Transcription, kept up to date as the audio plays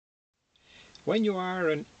When you are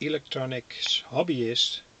an electronics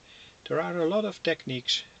hobbyist, there are a lot of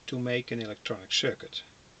techniques to make an electronic circuit.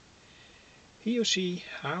 Here you see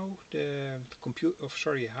how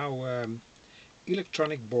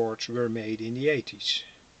electronic boards were made in the 80s.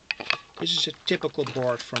 This is a typical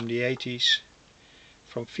board from the 80s,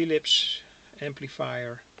 from Philips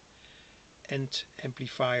amplifier and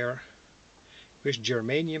amplifier with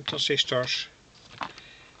germanium transistors,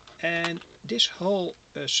 and this whole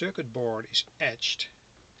circuit board is etched,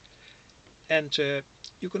 and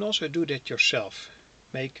you can also do that yourself,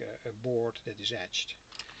 make a board that is etched.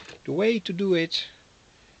 The way to do it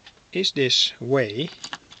is this way.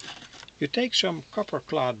 You take some copper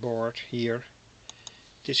clad board here.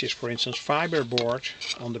 This is, for instance, fiber board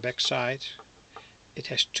on the back side. It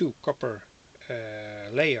has two copper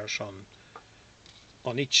layers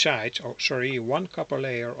on each side, one copper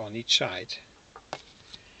layer on each side,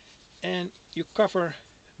 and you cover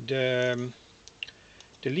the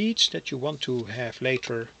leads that you want to have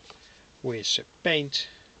later with paint,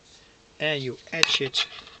 and you etch it,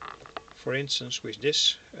 for instance, with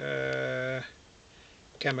this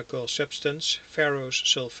chemical substance, ferrous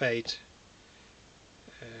sulfate,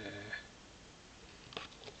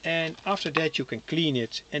 and after that you can clean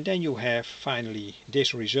it, and then you have finally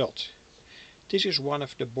this result. This is one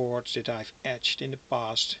of the boards that I've etched in the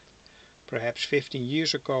past, perhaps 15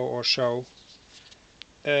 years ago or so.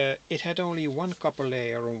 It had only one copper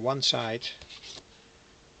layer on one side,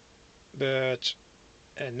 but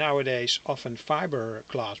nowadays often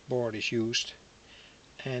fiberglass board is used,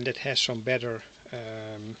 and it has some better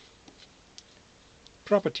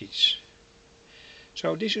properties.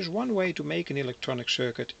 So this is one way to make an electronic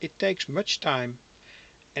circuit. It takes much time,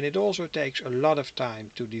 and it also takes a lot of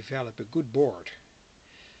time to develop a good board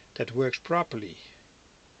that works properly.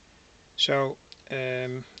 So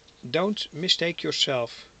don't mistake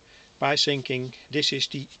yourself by thinking this is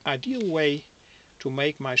the ideal way to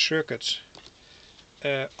make my circuits.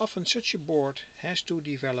 Often such a board has to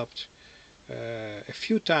be developed a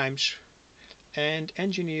few times, and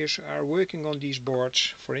engineers are working on these boards,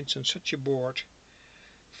 for instance such a board,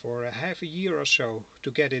 for half a year or so to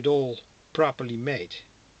get it all properly made.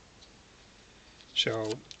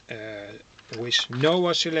 So with no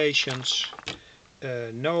oscillations,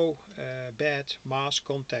 no bad mass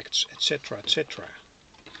contacts, etc., etc.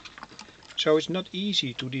 So it's not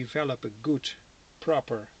easy to develop a good,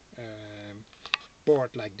 proper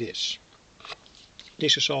board like this.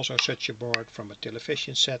 This is also such a board from a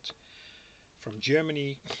television set from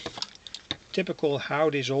Germany. Typical how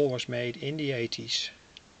this all was made in the 80s.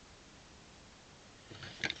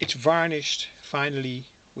 It's varnished finally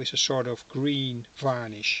with a sort of green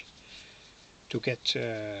varnish to get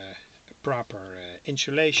proper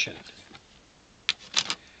insulation.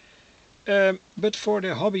 But for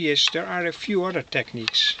the hobbyists there are a few other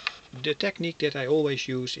techniques. The technique that I always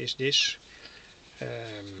use is this: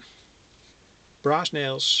 brass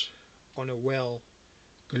nails on a well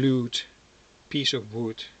glued piece of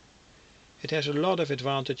wood. It has a lot of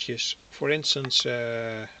advantages. For instance,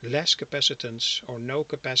 less capacitance or no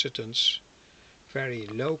capacitance, very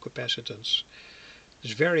low capacitance.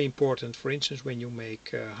 It's very important, for instance, when you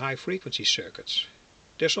make high frequency circuits.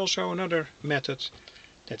 There's also another method.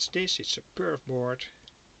 That's this. It's a perf board.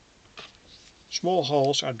 Small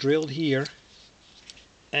holes are drilled here,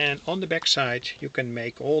 and on the back side you can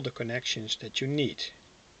make all the connections that you need.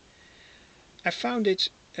 I found it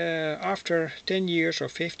after 10 years or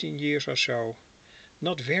 15 years or so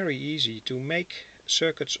not very easy to make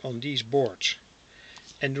circuits on these boards,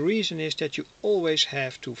 and the reason is that you always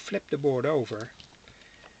have to flip the board over,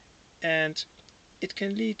 and it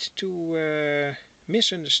can lead to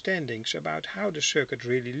misunderstandings about how the circuit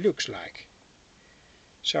really looks like.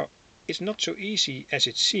 So it's not so easy as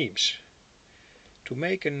it seems to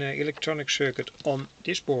make an electronic circuit on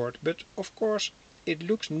this board, but of course it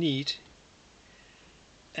looks neat,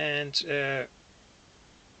 and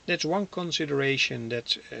that's one consideration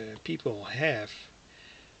that people have.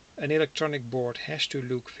 An electronic board has to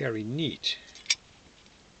look very neat.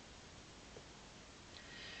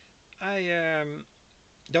 I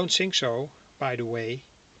don't think so, by the way.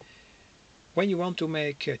 When you want to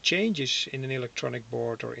make changes in an electronic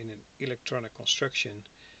board or in an electronic construction,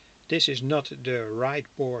 this is not the right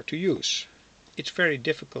board to use. It's very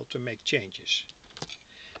difficult to make changes.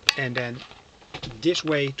 And then this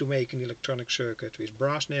way to make an electronic circuit with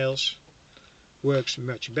brass nails works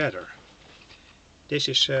much better. This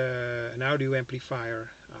is an audio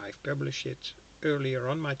amplifier. I've published it earlier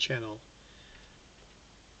on my channel.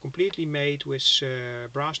 Completely made with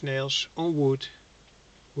brass nails on wood.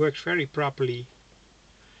 Works very properly.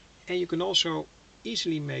 And you can also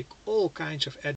easily make all kinds of